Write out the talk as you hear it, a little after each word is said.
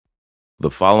The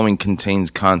following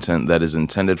contains content that is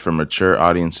intended for mature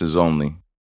audiences only.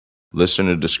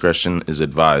 Listener discretion is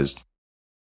advised.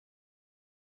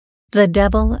 The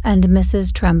Devil and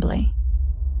Mrs. Tremblay.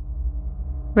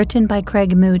 Written by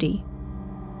Craig Moody.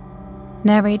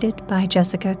 Narrated by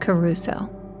Jessica Caruso.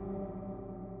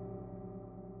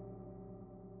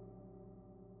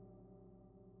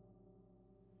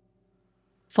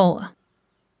 Four.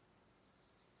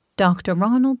 Dr.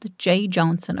 Ronald J.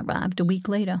 Johnson arrived a week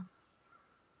later.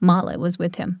 Molly was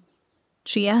with him.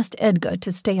 She asked Edgar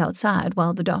to stay outside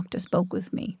while the doctor spoke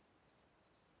with me.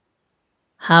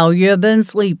 "How you been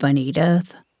sleeping,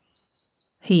 Edith?"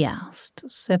 he asked,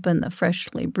 sipping the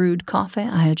freshly brewed coffee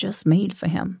I had just made for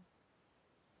him.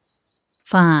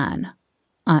 "Fine,"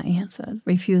 I answered,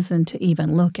 refusing to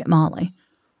even look at Molly.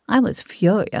 I was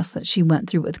furious that she went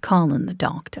through with calling the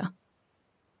doctor.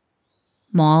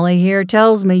 "Molly here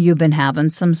tells me you've been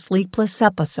having some sleepless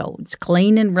episodes,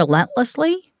 cleaning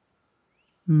relentlessly?"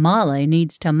 "Molly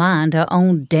needs to mind her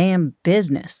own damn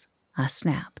business," I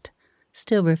snapped,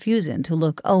 still refusing to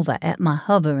look over at my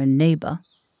hovering neighbor.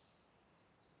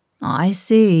 "I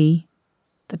see,"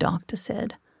 the doctor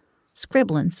said,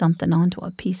 scribbling something onto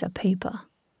a piece of paper.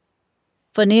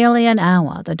 For nearly an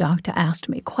hour, the doctor asked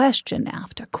me question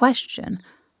after question,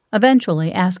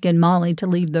 eventually asking Molly to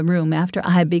leave the room after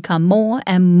I had become more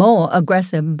and more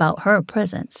aggressive about her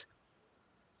presence.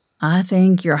 "I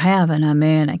think you're having a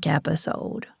manic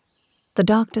episode," the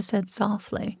doctor said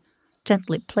softly,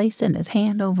 gently placing his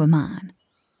hand over mine.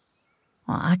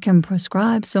 "I can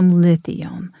prescribe some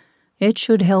lithium. It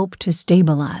should help to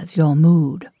stabilize your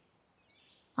mood."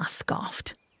 I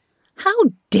scoffed. "How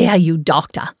dare you,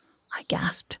 doctor?" I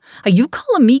gasped. "Are you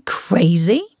calling me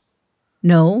crazy?"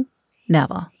 "No,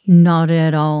 never. Not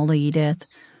at all, Edith.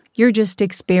 You're just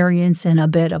experiencing a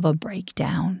bit of a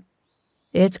breakdown.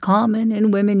 It's common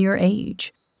in women your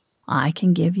age. I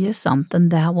can give you something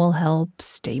that will help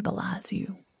stabilize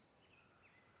you."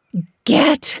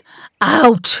 "Get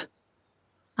out!"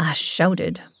 I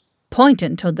shouted,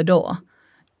 pointing toward the door.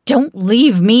 "Don't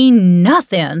leave me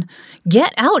nothing.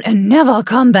 Get out and never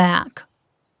come back."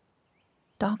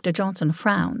 Dr. Johnson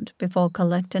frowned before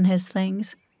collecting his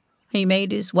things. He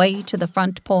made his way to the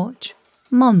front porch,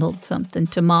 mumbled something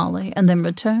to Molly, and then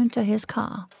returned to his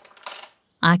car.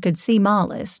 I could see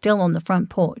Molly still on the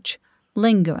front porch,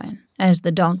 lingering as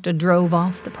the doctor drove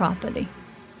off the property.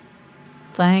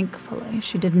 Thankfully,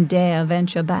 she didn't dare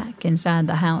venture back inside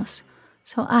the house,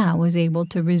 so I was able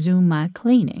to resume my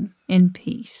cleaning in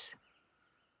peace.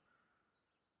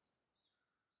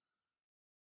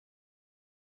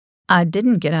 I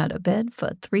didn't get out of bed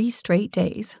for 3 straight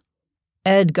days.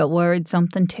 Edgar worried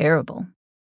something terrible.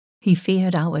 He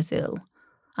feared I was ill.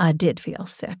 I did feel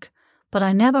sick, but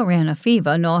I never ran a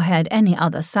fever nor had any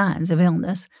other signs of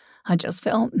illness. I just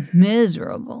felt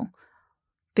miserable.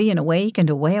 Being awake and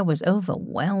aware was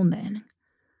overwhelming.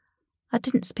 I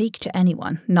didn't speak to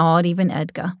anyone, not even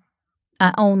Edgar.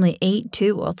 I only ate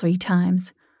 2 or 3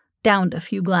 times, downed a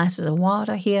few glasses of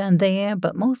water here and there,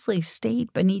 but mostly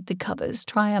stayed beneath the covers,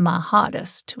 trying my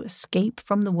hardest to escape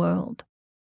from the world.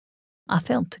 I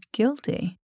felt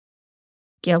guilty.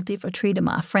 Guilty for treating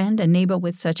my friend and neighbor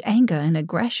with such anger and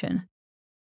aggression.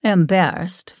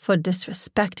 Embarrassed for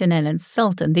disrespecting and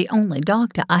insulting the only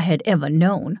doctor I had ever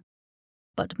known.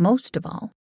 But most of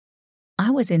all, I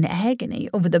was in agony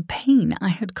over the pain I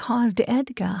had caused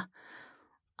Edgar.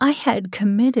 I had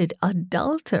committed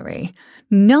adultery,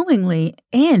 knowingly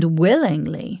and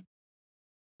willingly.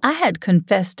 I had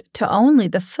confessed to only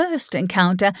the first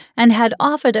encounter and had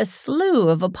offered a slew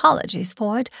of apologies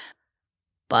for it,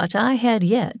 but I had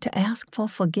yet to ask for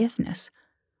forgiveness.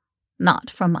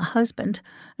 Not from my husband,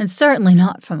 and certainly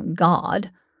not from God.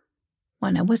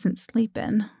 When I wasn't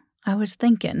sleeping, I was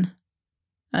thinking.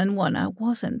 And when I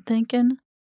wasn't thinking,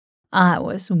 I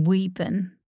was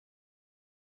weeping.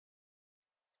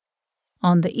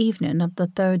 On the evening of the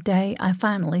 3rd day, I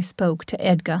finally spoke to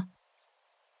Edgar.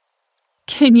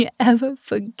 "Can you ever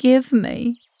forgive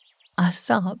me?" I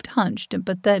sobbed, hunched and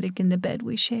pathetic in the bed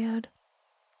we shared.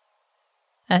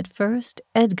 At first,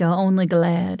 Edgar only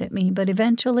glared at me, but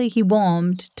eventually he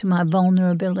warmed to my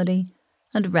vulnerability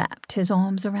and wrapped his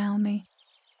arms around me.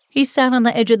 He sat on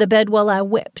the edge of the bed while I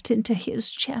whipped into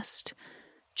his chest,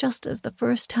 just as the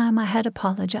first time I had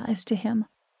apologized to him.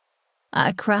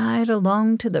 I cried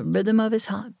along to the rhythm of his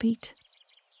heartbeat.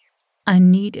 I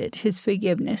needed his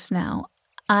forgiveness now.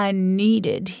 I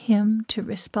needed him to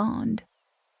respond.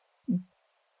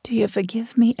 "Do you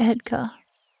forgive me, Edgar?"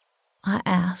 I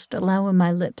asked, allowing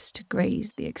my lips to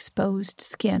graze the exposed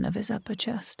skin of his upper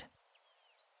chest.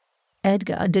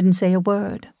 Edgar didn't say a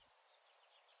word.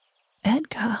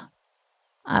 "Edgar,"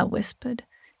 I whispered.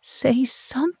 Say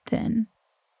something.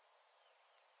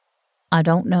 I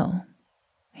don't know,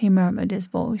 he murmured, his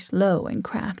voice low and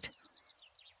cracked.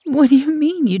 What do you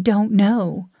mean you don't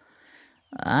know?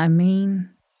 I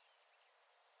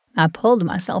pulled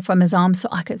myself from his arms so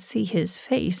I could see his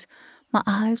face. My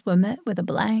eyes were met with a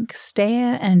blank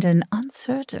stare and an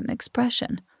uncertain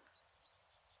expression.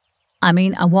 I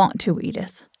want to,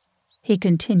 Edith, he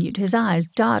continued, his eyes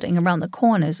darting around the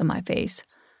corners of my face.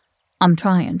 I'm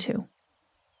trying to.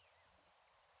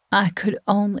 I could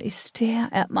only stare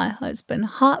at my husband,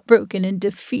 heartbroken and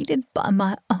defeated by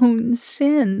my own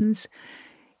sins.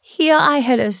 Here I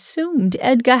had assumed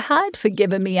Edgar had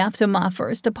forgiven me after my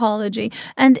first apology,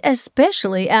 and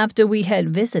especially after we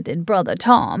had visited Brother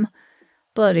Tom.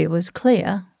 But it was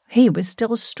clear he was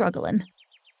still struggling.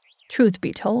 Truth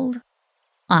be told,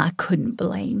 I couldn't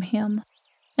blame him.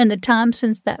 In the time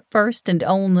since that first and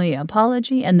only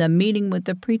apology and the meeting with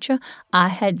the preacher, I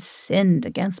had sinned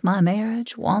against my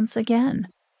marriage once again.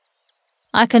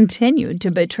 I continued to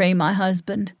betray my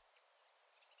husband.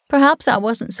 Perhaps I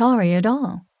wasn't sorry at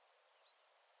all.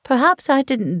 Perhaps I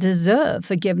didn't deserve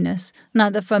forgiveness,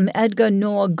 neither from Edgar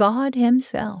nor God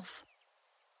himself.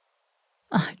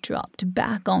 I dropped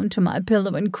back onto my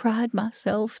pillow and cried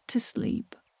myself to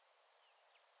sleep.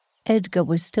 Edgar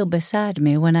was still beside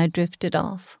me when I drifted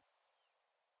off.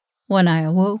 When I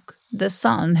awoke, the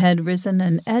sun had risen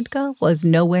and Edgar was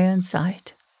nowhere in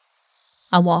sight.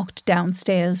 I walked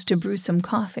downstairs to brew some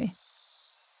coffee.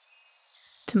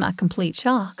 To my complete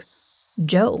shock,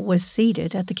 Joe was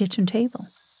seated at the kitchen table.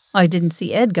 I didn't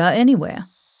see Edgar anywhere.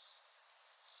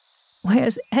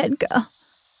 Where's Edgar?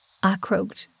 I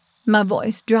croaked, my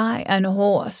voice dry and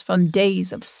hoarse from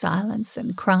days of silence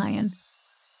and crying.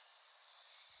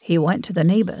 He went to the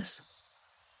neighbors,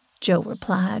 Joe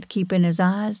replied, keeping his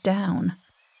eyes down.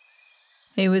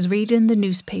 He was reading the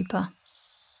newspaper.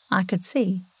 I could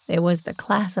see there was the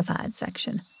classified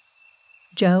section.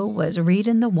 Joe was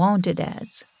reading the wanted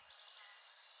ads.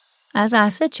 As I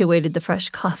situated the fresh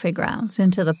coffee grounds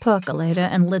into the percolator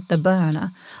and lit the burner,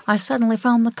 I suddenly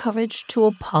found the courage to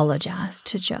apologize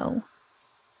to Joe.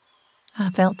 I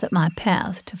felt that my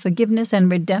path to forgiveness and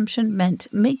redemption meant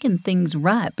making things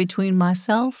right between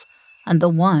myself and the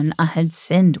one I had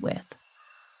sinned with.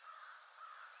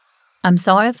 I'm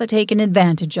sorry for taking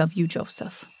advantage of you,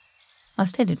 Joseph, I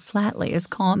stated flatly, as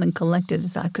calm and collected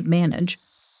as I could manage.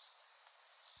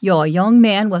 You're a young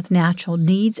man with natural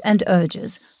needs and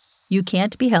urges. You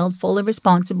can't be held fully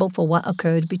responsible for what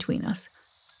occurred between us.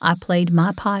 I played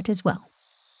my part as well.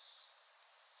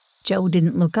 Joe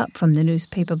didn't look up from the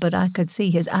newspaper, but I could see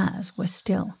his eyes were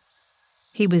still.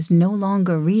 He was no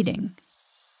longer reading.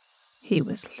 He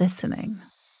was listening.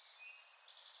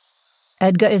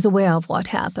 Edgar is aware of what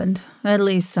happened, at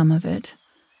least some of it.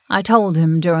 I told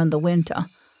him during the winter.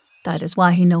 That is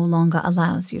why he no longer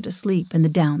allows you to sleep in the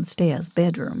downstairs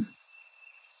bedroom.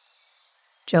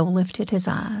 Joe lifted his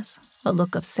eyes, a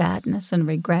look of sadness and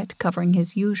regret covering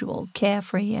his usual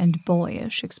carefree and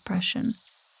boyish expression.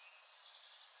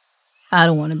 I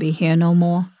don't want to be here no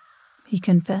more, he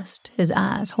confessed, his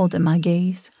eyes holding my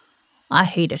gaze. I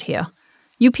hate it here.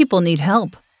 You people need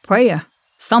help, prayer,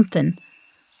 something.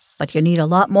 But you need a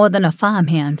lot more than a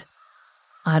farmhand.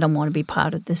 I don't want to be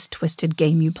part of this twisted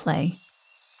game you play.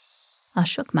 I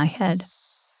shook my head.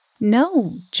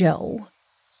 No, Joe,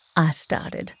 I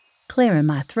started, clearing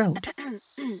my throat.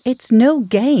 It's no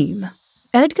game.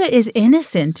 Edgar is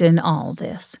innocent in all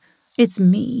this. It's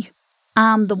me.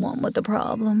 I'm the one with the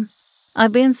problem.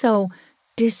 I've been so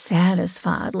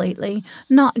dissatisfied lately,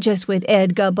 not just with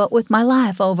Edgar, but with my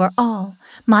life overall.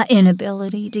 My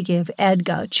inability to give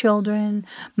Edgar children,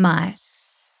 I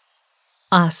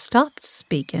stopped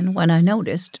speaking when I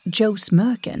noticed Joe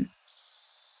smirking.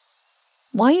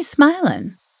 Why are you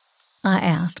smiling? I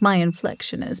asked, my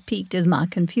inflection as piqued as my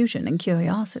confusion and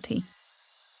curiosity.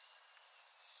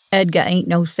 Edgar ain't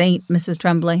no saint, Mrs.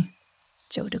 Tremblay,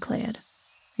 Joe declared.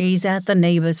 He's at the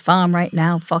neighbor's farm right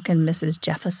now fucking Mrs.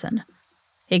 Jefferson.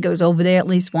 He goes over there at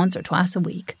least once or twice a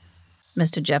week.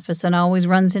 Mr. Jefferson always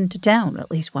runs into town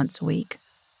at least once a week.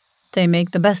 They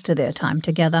make the best of their time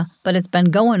together, but it's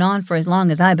been going on for as long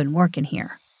as I've been working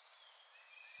here.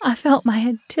 I felt my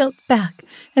head tilt back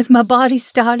as my body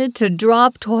started to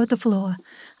drop toward the floor.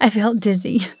 I felt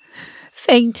dizzy,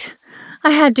 faint.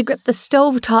 I had to grip the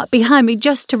stovetop behind me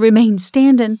just to remain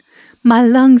standing. My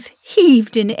lungs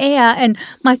heaved in air, and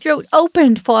my throat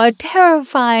opened for a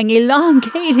terrifying,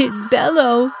 elongated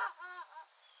bellow.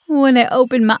 When I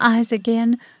opened my eyes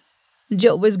again,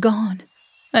 Joe was gone,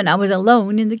 and I was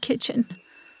alone in the kitchen.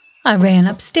 I ran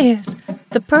upstairs,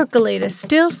 the percolator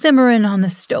still simmering on the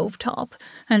stovetop,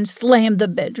 and slammed the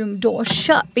bedroom door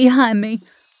shut behind me.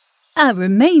 I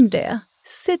remained there,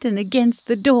 sitting against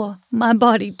the door, my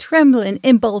body trembling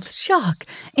in both shock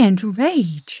and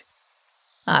rage.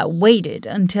 I waited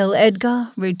until Edgar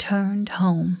returned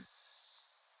home.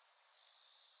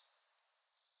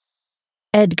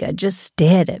 Edgar just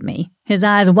stared at me, his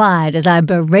eyes wide as I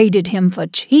berated him for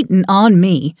cheating on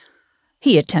me.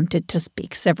 He attempted to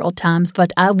speak several times,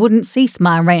 but I wouldn't cease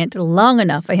my rant long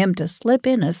enough for him to slip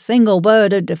in a single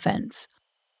word of defense.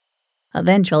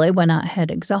 Eventually, when I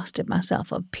had exhausted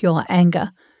myself of pure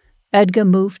anger, Edgar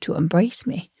moved to embrace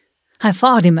me. I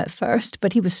fought him at first,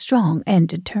 but he was strong and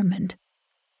determined.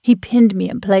 He pinned me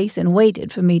in place and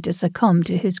waited for me to succumb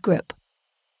to his grip.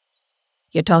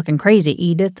 "You're talking crazy,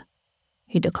 Edith,"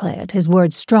 he declared, his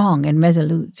words strong and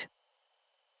resolute.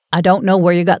 "I don't know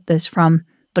where you got this from,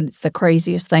 but it's the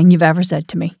craziest thing you've ever said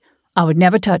to me. I would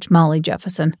never touch Molly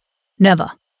Jefferson.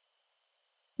 Never."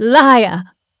 "Liar!"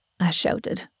 I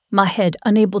shouted, my head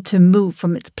unable to move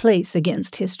from its place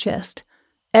against his chest.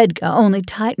 Edgar only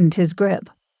tightened his grip.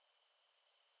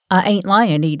 "I ain't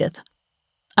lying, Edith.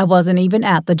 I wasn't even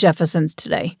at the Jeffersons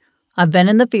today. I've been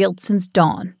in the field since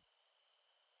dawn."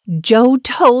 "Joe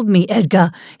told me,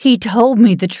 Edgar. He told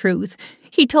me the truth.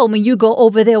 He told me you go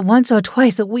over there once or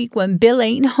twice a week when Bill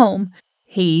ain't home.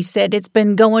 He said it's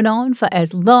been going on for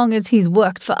as long as he's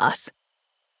worked for us."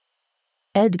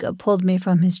 Edgar pulled me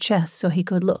from his chest so he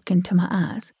could look into my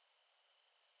eyes.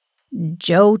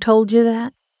 "Joe told you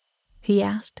that?" he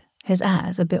asked, his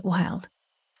eyes a bit wild.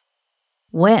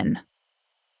 "When?"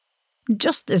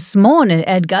 "Just this morning,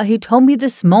 Edgar. He told me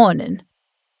this morning."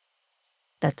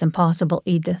 "That's impossible,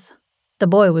 Edith. The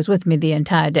boy was with me the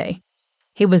entire day.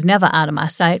 He was never out of my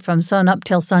sight from sun up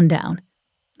till sundown.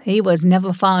 He was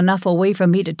never far enough away from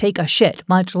me to take a shit,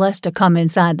 much less to come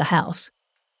inside the house."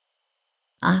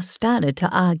 I started to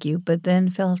argue, but then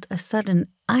felt a sudden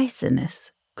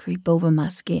iciness creep over my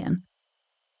skin.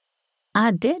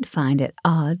 I did find it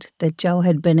odd that Joe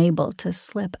had been able to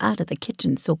slip out of the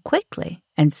kitchen so quickly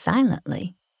and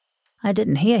silently. I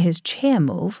didn't hear his chair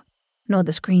move, nor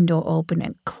the screen door open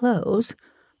and close,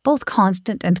 both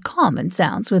constant and common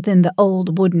sounds within the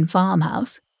old wooden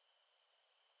farmhouse.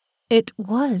 It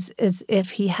was as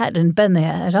if he hadn't been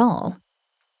there at all,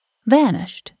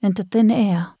 vanished into thin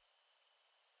air.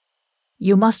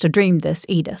 "You must have dreamed this,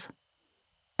 Edith,"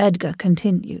 Edgar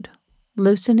continued,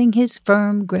 loosening his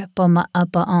firm grip on my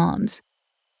upper arms.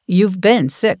 "You've been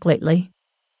sick lately.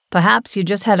 Perhaps you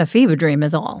just had a fever dream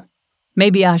is all.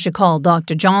 Maybe I should call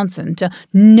Dr. Johnson to—"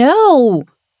 "No!"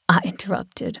 I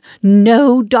interrupted.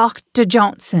 "No Dr.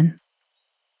 Johnson."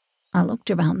 I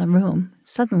looked around the room,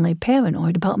 suddenly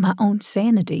paranoid about my own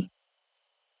sanity.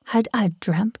 Had I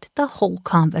dreamt the whole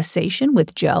conversation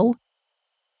with Joe?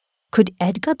 Could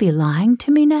Edgar be lying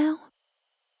to me now?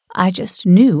 I just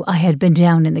knew I had been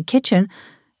down in the kitchen.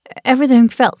 Everything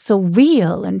felt so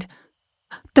real and—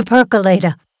 "The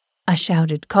percolator!" I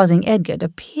shouted, causing Edgar to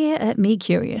peer at me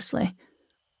curiously.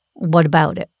 "What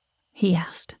about it?" he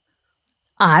asked.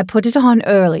 "I put it on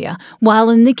earlier, while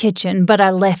in the kitchen, but I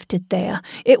left it there.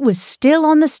 It was still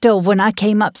on the stove when I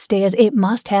came upstairs. It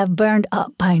must have burned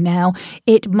up by now.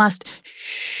 It must—"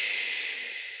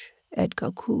 "Shh,"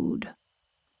 Edgar cooed,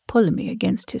 pulling me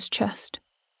against his chest.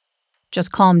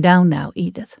 "Just calm down now,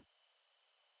 Edith."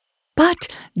 "But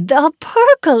the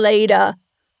percolator!"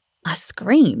 I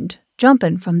screamed,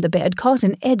 jumping from the bed,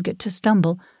 causing Edgar to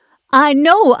stumble. "I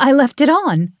know I left it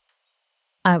on."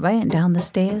 I ran down the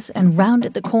stairs and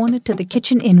rounded the corner to the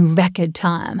kitchen in record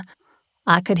time.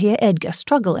 I could hear Edgar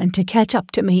struggling to catch up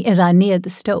to me as I neared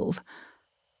the stove.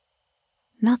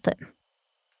 Nothing.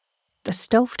 The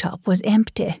stovetop was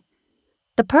empty.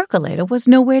 The percolator was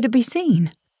nowhere to be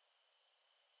seen.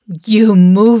 "You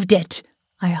moved it,"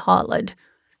 I hollered,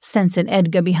 sensing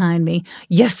Edgar behind me.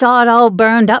 "You saw it all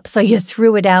burned up, so you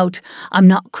threw it out. I'm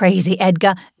not crazy,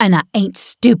 Edgar, and I ain't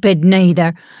stupid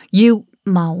neither. You—"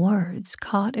 My words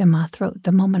caught in my throat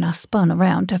the moment I spun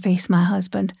around to face my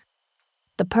husband.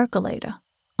 The percolator,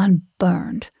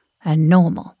 unburned and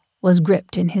normal, was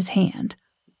gripped in his hand.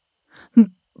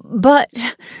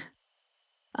 "But—"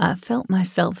 I felt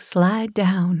myself slide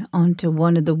down onto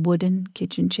one of the wooden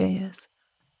kitchen chairs.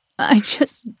 "I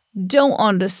just don't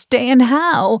understand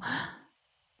how—"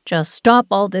 "Just stop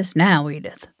all this now,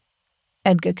 Edith,"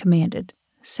 Edgar commanded,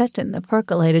 setting the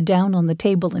percolator down on the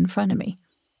table in front of me.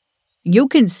 "You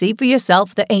can see for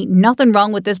yourself there ain't nothing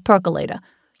wrong with this percolator.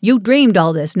 You dreamed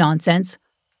all this nonsense.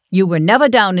 You were never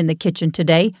down in the kitchen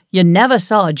today. You never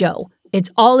saw Joe. It's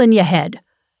all in your head.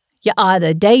 You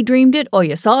either daydreamed it or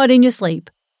you saw it in your sleep.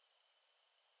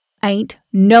 Ain't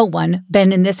no one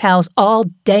been in this house all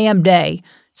damn day,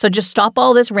 so just stop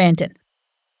all this ranting.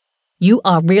 You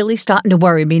are really starting to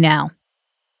worry me now."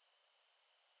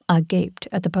 I gaped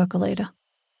at the percolator.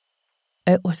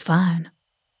 It was fine.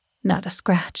 Not a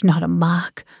scratch, not a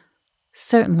mark.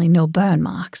 Certainly no burn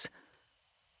marks.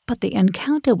 But the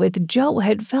encounter with Joe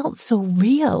had felt so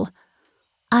real.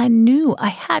 I knew I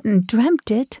hadn't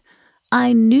dreamt it.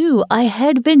 I knew I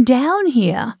had been down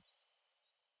here.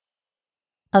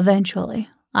 Eventually,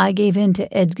 I gave in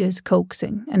to Edgar's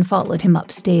coaxing and followed him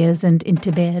upstairs and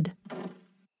into bed.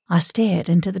 I stared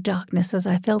into the darkness as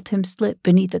I felt him slip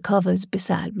beneath the covers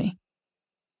beside me.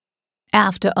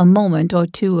 After a moment or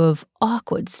two of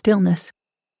awkward stillness,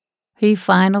 he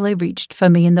finally reached for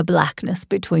me in the blackness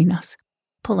between us,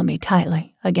 pulling me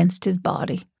tightly against his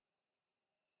body.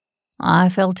 I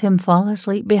felt him fall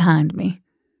asleep behind me,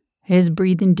 his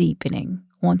breathing deepening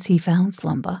once he found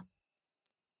slumber.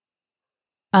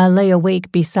 I lay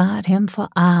awake beside him for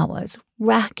hours,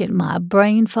 racking my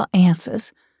brain for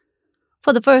answers.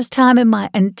 For the first time in my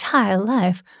entire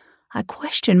life, I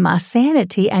questioned my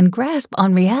sanity and grasp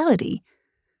on reality.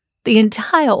 The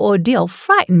entire ordeal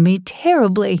frightened me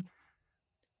terribly.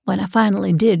 When I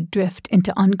finally did drift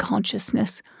into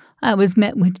unconsciousness, I was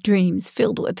met with dreams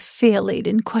filled with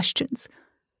fear-laden questions.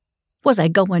 Was I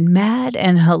going mad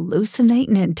and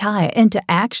hallucinating entire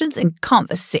interactions and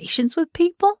conversations with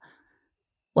people?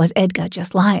 Was Edgar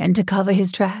just lying to cover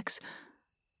his tracks?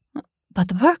 But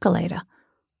the percolator.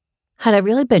 Had I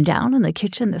really been down in the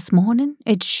kitchen this morning?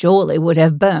 It surely would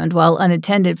have burned while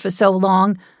unattended for so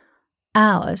long.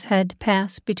 Hours had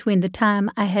passed between the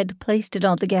time I had placed it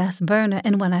on the gas burner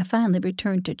and when I finally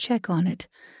returned to check on it.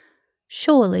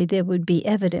 Surely there would be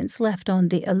evidence left on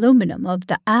the aluminum of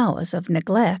the hours of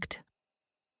neglect.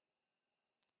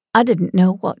 I didn't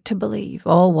know what to believe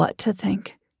or what to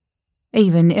think,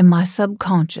 even in my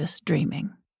subconscious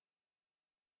dreaming.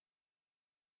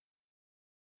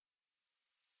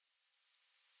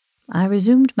 I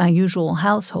resumed my usual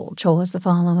household chores the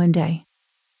following day.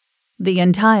 The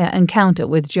entire encounter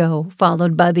with Joe,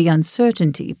 followed by the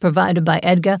uncertainty provided by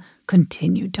Edgar,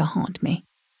 continued to haunt me.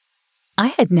 I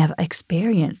had never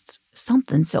experienced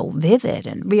something so vivid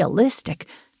and realistic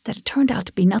that it turned out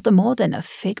to be nothing more than a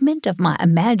figment of my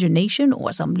imagination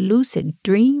or some lucid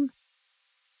dream.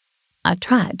 I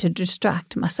tried to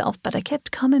distract myself, but I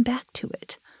kept coming back to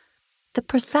it. The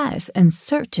precise and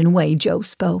certain way Joe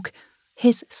spoke,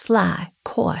 his sly,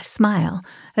 coarse smile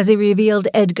as he revealed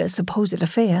Edgar's supposed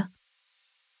affair.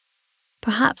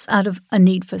 Perhaps out of a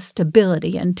need for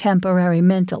stability and temporary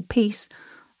mental peace,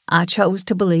 I chose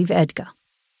to believe Edgar.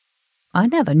 I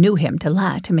never knew him to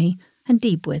lie to me, and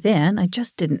deep within, I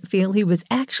just didn't feel he was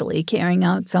actually carrying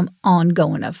out some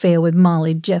ongoing affair with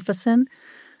Molly Jefferson.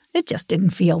 It just didn't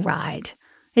feel right.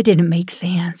 It didn't make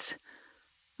sense.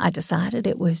 I decided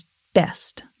it was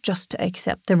best just to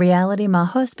accept the reality my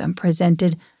husband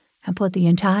presented and put the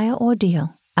entire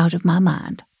ordeal out of my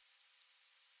mind.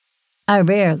 I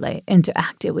rarely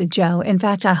interacted with Joe. In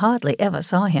fact, I hardly ever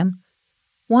saw him.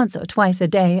 Once or twice a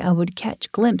day, I would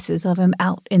catch glimpses of him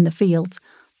out in the fields,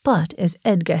 but as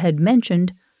Edgar had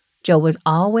mentioned, Joe was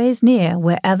always near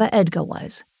wherever Edgar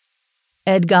was.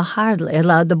 Edgar hardly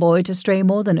allowed the boy to stray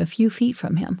more than a few feet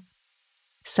from him.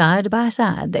 Side by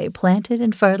side, they planted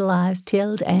and fertilized,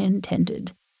 tilled and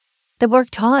tended. They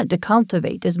worked hard to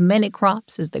cultivate as many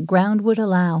crops as the ground would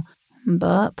allow,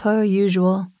 but per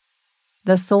usual,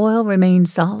 the soil remained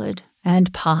solid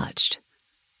and parched.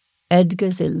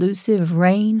 Edgar's elusive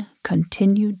rain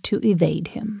continued to evade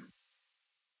him.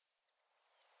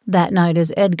 That night,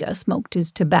 as Edgar smoked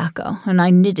his tobacco and I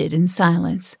knitted in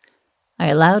silence, I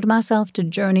allowed myself to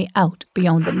journey out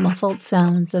beyond the muffled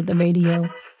sounds of the radio,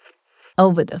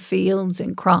 over the fields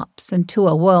and crops and to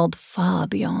a world far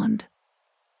beyond.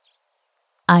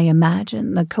 I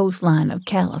imagined the coastline of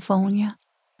California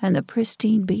and the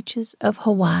pristine beaches of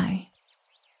Hawaii.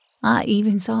 I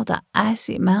even saw the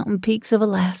icy mountain peaks of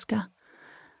Alaska.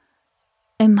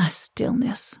 In my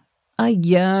stillness, I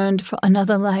yearned for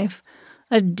another life,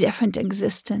 a different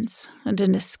existence, and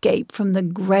an escape from the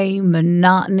gray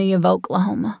monotony of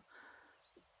Oklahoma.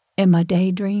 In my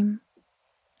daydream,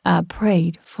 I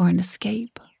prayed for an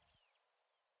escape.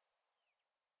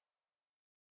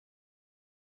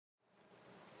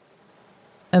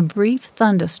 A brief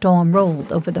thunderstorm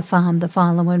rolled over the farm the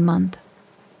following month.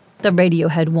 The radio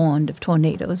had warned of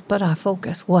tornadoes, but our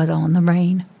focus was on the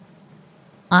rain.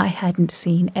 I hadn't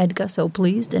seen Edgar so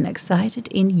pleased and excited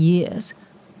in years.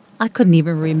 I couldn't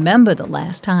even remember the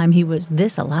last time he was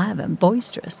this alive and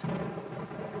boisterous.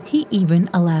 He even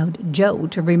allowed Joe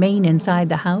to remain inside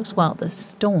the house while the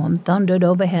storm thundered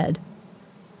overhead.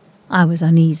 I was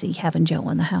uneasy having Joe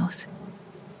in the house.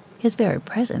 His very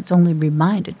presence only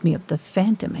reminded me of the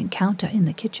phantom encounter in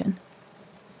the kitchen.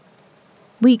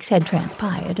 Weeks had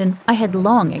transpired, and I had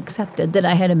long accepted that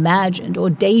I had imagined or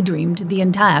daydreamed the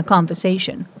entire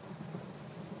conversation.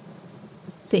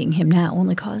 Seeing him now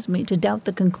only caused me to doubt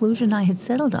the conclusion I had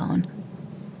settled on.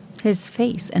 His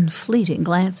face and fleeting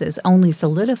glances only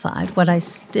solidified what I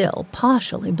still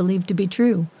partially believed to be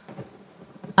true.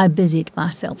 I busied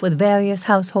myself with various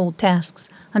household tasks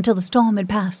until the storm had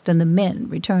passed and the men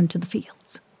returned to the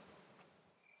fields.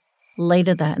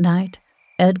 Later that night,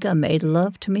 Edgar made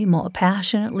love to me more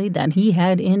passionately than he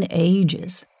had in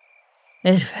ages.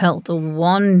 It felt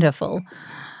wonderful.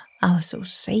 I was so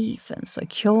safe and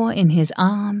secure in his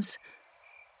arms.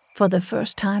 For the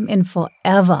first time in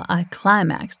forever, I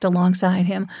climaxed alongside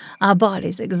him, our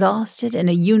bodies exhausted in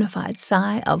a unified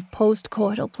sigh of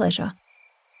post-coital pleasure.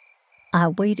 I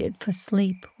waited for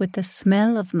sleep with the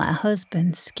smell of my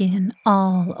husband's skin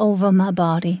all over my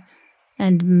body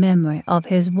and memory of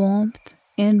his warmth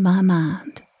in my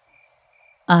mind.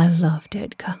 I loved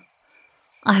Edgar.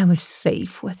 I was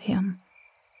safe with him.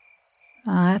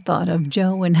 I thought of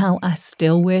Joe and how I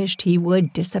still wished he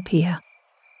would disappear.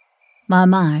 My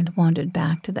mind wandered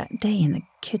back to that day in the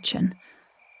kitchen.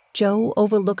 Joe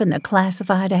overlooking the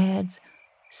classified ads,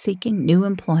 seeking new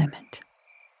employment.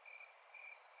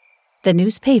 The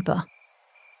newspaper.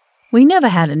 We never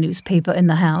had a newspaper in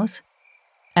the house.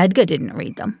 Edgar didn't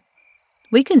read them.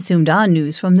 We consumed our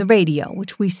news from the radio,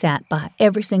 which we sat by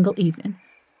every single evening.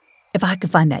 If I could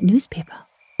find that newspaper,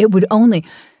 it would only...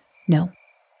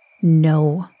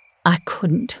 No, I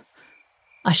couldn't.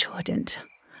 I shouldn't.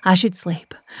 I should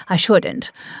sleep. I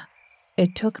shouldn't.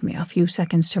 It took me a few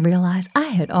seconds to realize I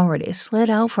had already slid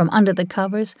out from under the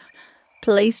covers,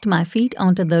 placed my feet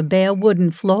onto the bare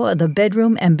wooden floor of the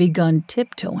bedroom, and begun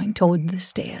tiptoeing toward the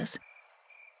stairs.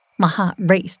 My heart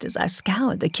raced as I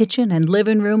scoured the kitchen and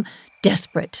living room,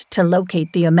 desperate to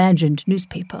locate the imagined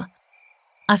newspaper.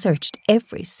 I searched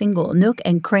every single nook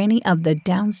and cranny of the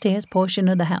downstairs portion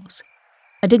of the house.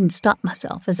 I didn't stop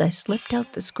myself as I slipped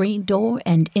out the screen door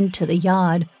and into the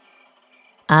yard.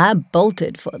 I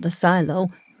bolted for the silo,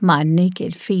 my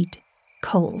naked feet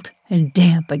cold and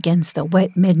damp against the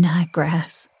wet midnight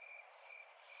grass.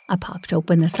 I popped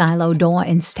open the silo door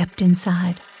and stepped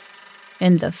inside.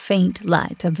 In the faint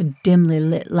light of a dimly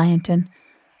lit lantern,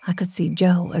 I could see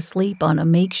Joe asleep on a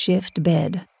makeshift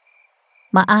bed.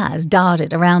 My eyes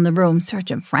darted around the room,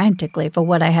 searching frantically for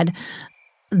what I had...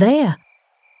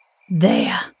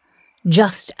 There,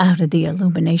 just out of the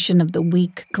illumination of the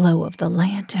weak glow of the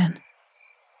lantern.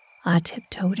 I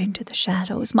tiptoed into the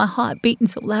shadows, my heart beating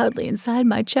so loudly inside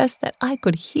my chest that I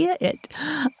could hear it.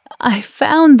 I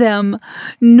found them.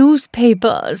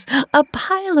 Newspapers. A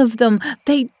pile of them.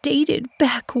 They dated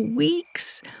back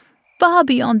weeks, far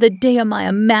beyond the day of my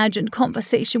imagined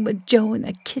conversation with Joe in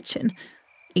the kitchen.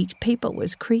 Each paper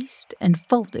was creased and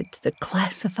folded to the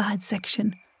classified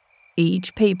section.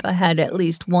 Each paper had at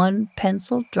least one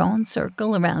pencil-drawn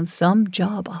circle around some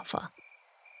job offer.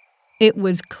 It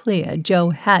was clear Joe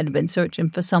had been searching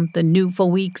for something new for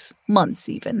weeks, months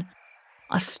even.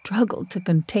 I struggled to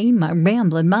contain my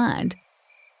rambling mind.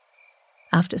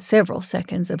 After several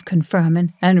seconds of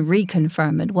confirming and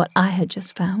reconfirming what I had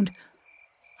just found,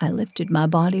 I lifted my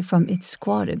body from its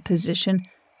squatted position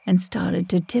and started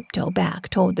to tiptoe back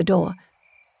toward the door.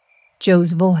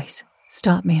 Joe's voice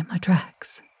stopped me in my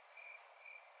tracks.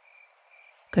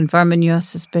 "Confirming your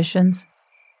suspicions?"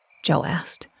 Joe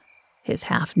asked, his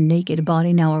half-naked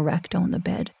body now erect on the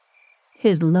bed,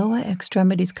 his lower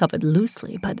extremities covered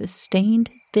loosely by the stained,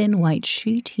 thin white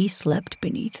sheet he slept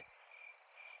beneath.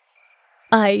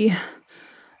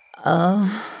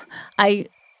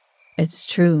 It's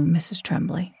true, Mrs.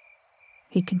 Tremblay,"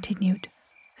 he continued,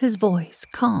 his voice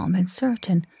calm and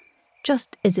certain,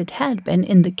 just as it had been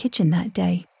in the kitchen that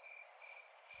day.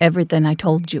 "Everything I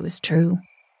told you is true.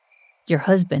 Your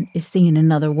husband is seeing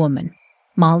another woman,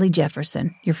 Molly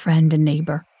Jefferson, your friend and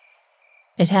neighbor.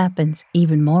 It happens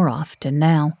even more often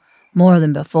now, more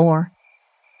than before.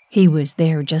 He was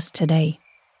there just today.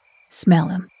 Smell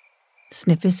him.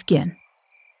 Sniff his skin.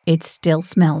 It still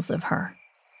smells of her."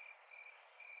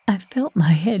 I felt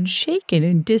my head shaking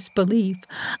in disbelief.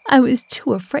 I was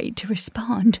too afraid to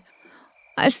respond.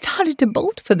 I started to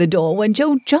bolt for the door when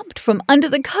Joe jumped from under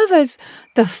the covers,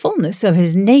 the fullness of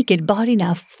his naked body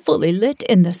now fully lit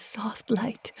in the soft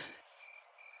light.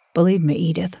 "Believe me,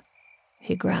 Edith,"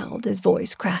 he growled, his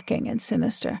voice cracking and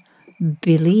sinister.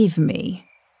 "Believe me."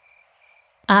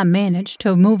 I managed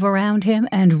to move around him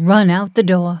and run out the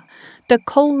door. The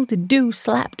cold dew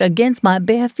slapped against my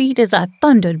bare feet as I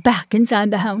thundered back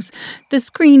inside the house. The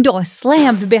screen door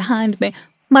slammed behind me.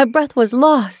 My breath was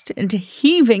lost and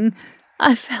heaving.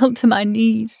 I fell to my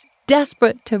knees,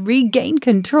 desperate to regain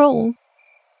control.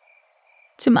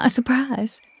 To my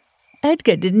surprise,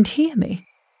 Edgar didn't hear me.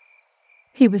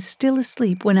 He was still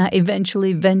asleep when I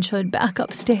eventually ventured back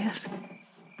upstairs.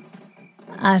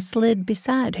 I slid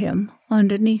beside him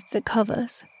underneath the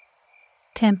covers,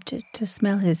 tempted to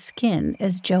smell his skin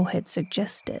as Joe had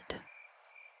suggested.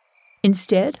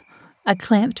 Instead, I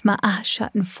clamped my eyes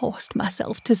shut and forced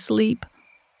myself to sleep.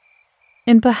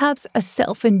 In perhaps a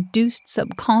self-induced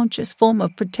subconscious form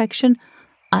of protection,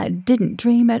 I didn't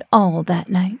dream at all that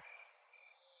night.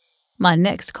 My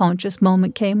next conscious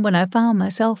moment came when I found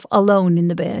myself alone in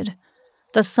the bed,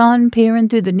 the sun peering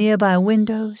through the nearby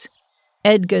windows,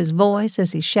 Edgar's voice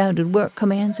as he shouted work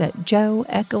commands at Joe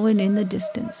echoing in the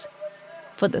distance.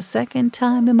 For the second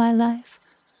time in my life,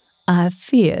 I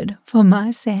feared for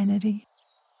my sanity.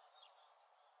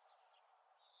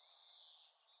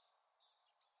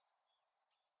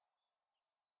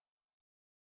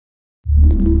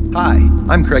 Hi,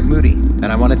 I'm Craig Moody, and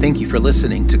I want to thank you for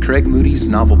listening to Craig Moody's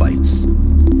Novel Bites.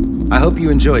 I hope you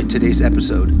enjoyed today's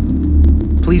episode.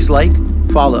 Please like,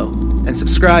 follow, and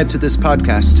subscribe to this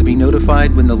podcast to be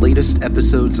notified when the latest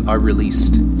episodes are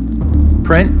released.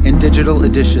 Print and digital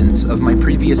editions of my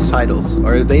previous titles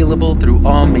are available through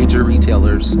all major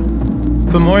retailers.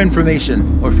 For more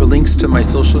information or for links to my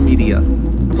social media,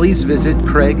 please visit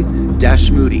craig-moody.com.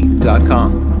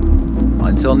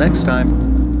 Until next time.